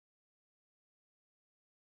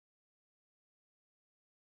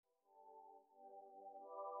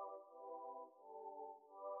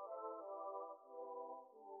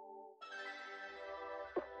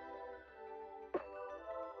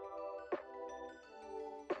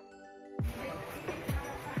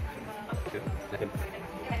这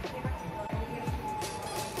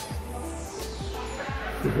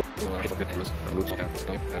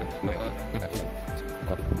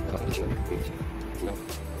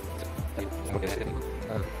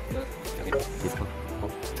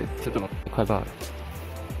怎么快爆了？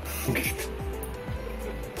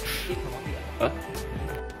啊？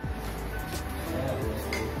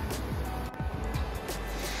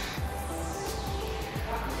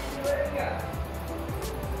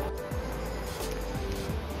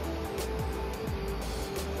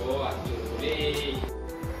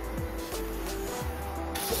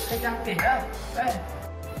这张饼啊，哎。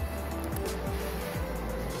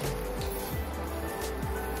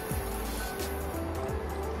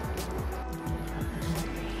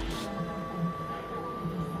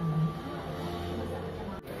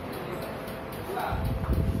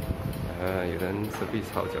有人准备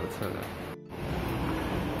炒脚车了。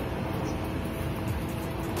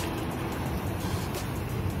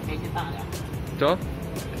可以去大了。走。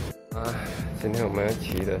今天我们要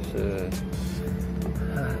骑的是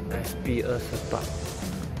SP28。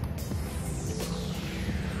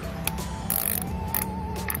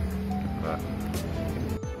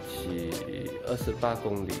骑28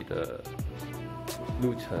公里的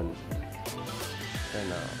路程在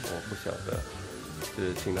哪？我不晓得。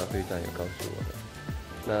是听到队长有告诉我的。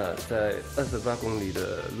那在28公里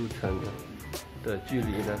的路程的距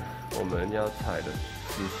离呢，我们要踩的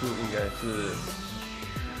时速应该是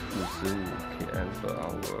55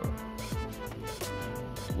 km/h，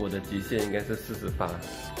 我的极限应该是48，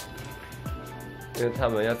因为他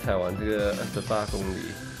们要踩完这个28公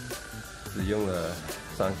里，只用了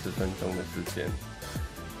30分钟的时间，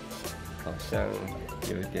好像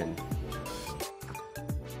有一点。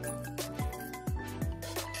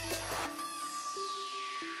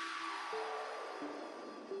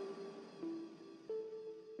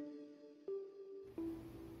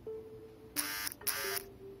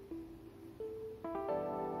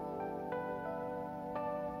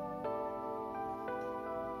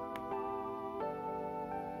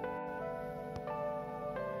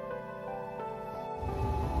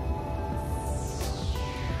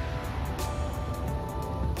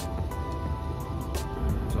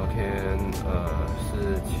昨天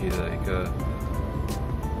是骑了一个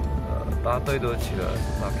大队都骑了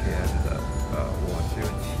28 km 的，我就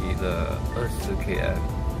骑了20 km，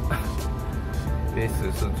 因为时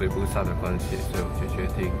速追不上的关系，所以我就决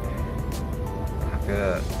定打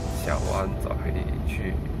个小弯走回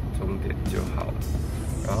去终点就好了。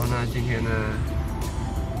然后呢，今天呢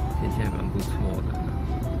天气还蛮不错的，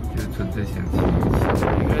就纯粹想骑一下。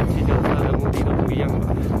每个人骑脚车的目的都不一样吧。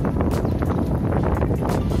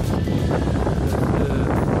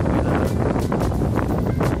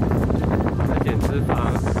减脂肪、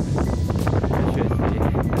学习、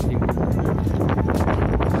进步，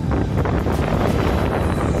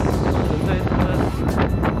纯粹是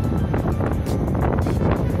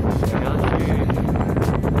想要去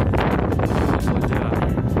国家，国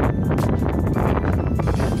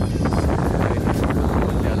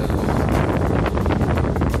家的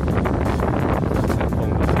风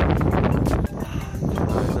吧。在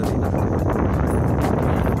这里呢，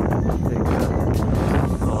这个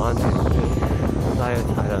保安局。大约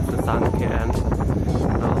踩了13 km，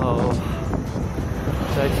 然后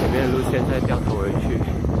在前面路线再掉头回去，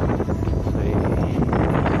所以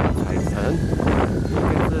踩成应该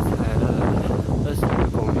是踩了20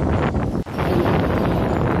公里。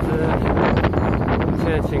但是目前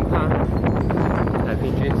的情况，踩平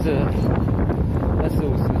均是25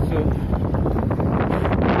时速，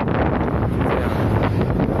就这样。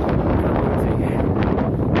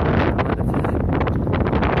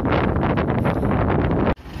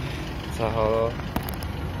查好了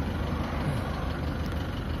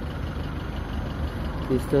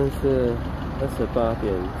，distance 是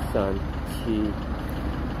28.37，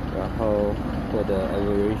然后我的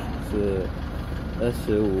average 是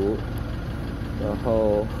25，然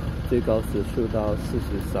后最高时速到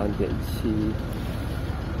43.7。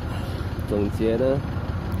总结呢，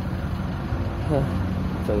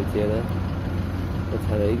我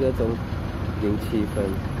踩了1个钟07分，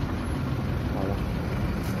好了。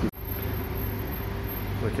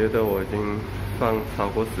我觉得我已经放超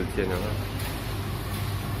过时间了，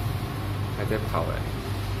还在跑哎，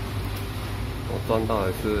我赚到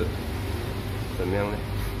的是怎么样呢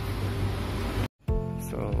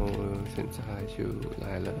？So 现在就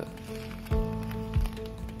来了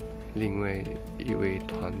另外一位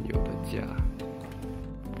团友的家，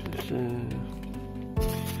这是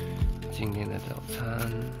今天的早餐，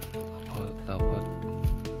我老婆。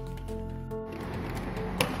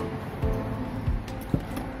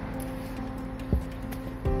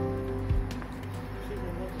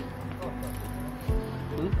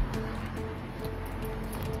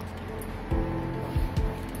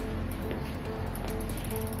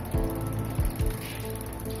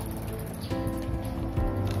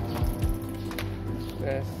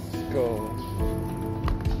Let's go。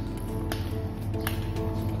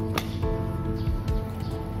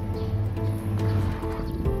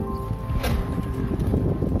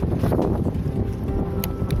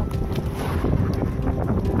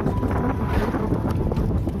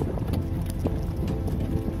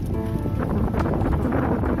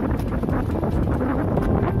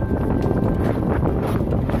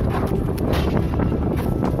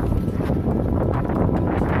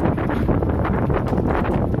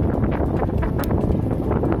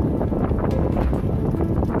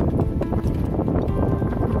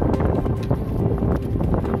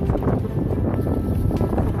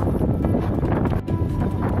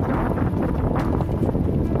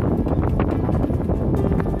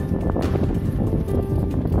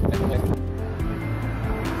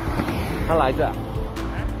他来着，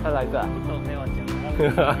他来着。不陪我讲，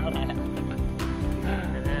他来了。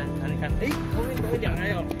看，哎，后面有两个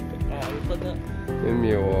哟，哦，有真的。没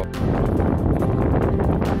有哦。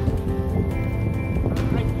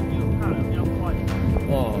太急就怕了，比较快。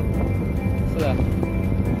哦，是啊。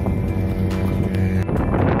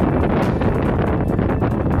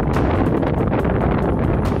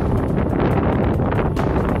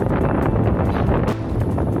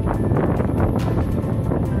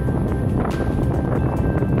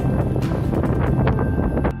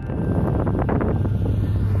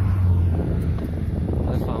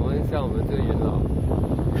像我们这个元老，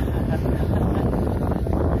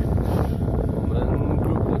我们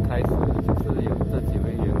group 的开始就是有这几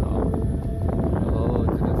位元老，然后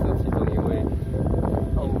这个是其中一位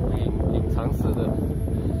隐藏式的，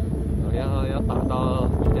要打到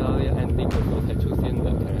比较要 ending 的时候才出现的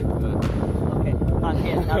OK， 半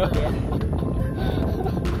天到这边。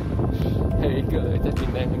还有一个在平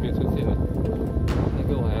台还没有出现的，那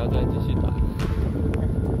个我还要再继续打。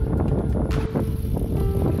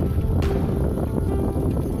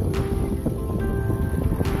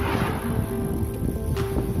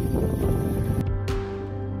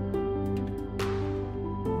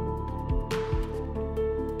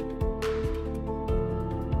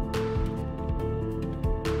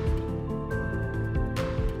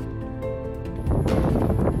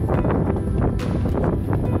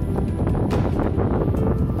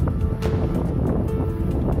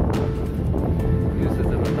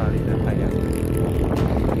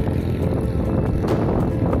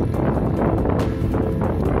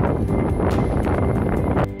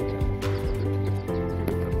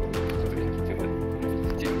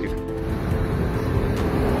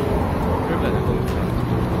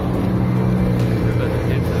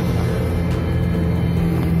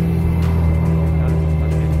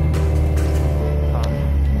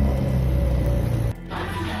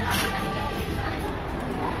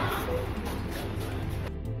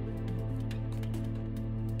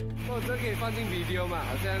哦，这可以放进 video 嘛？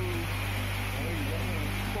好像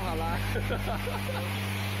不好啦。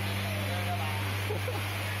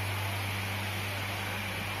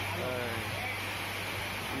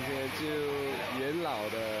今天就元老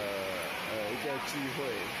的一个聚会，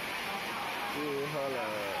就喝了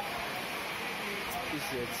一些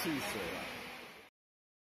汽水了。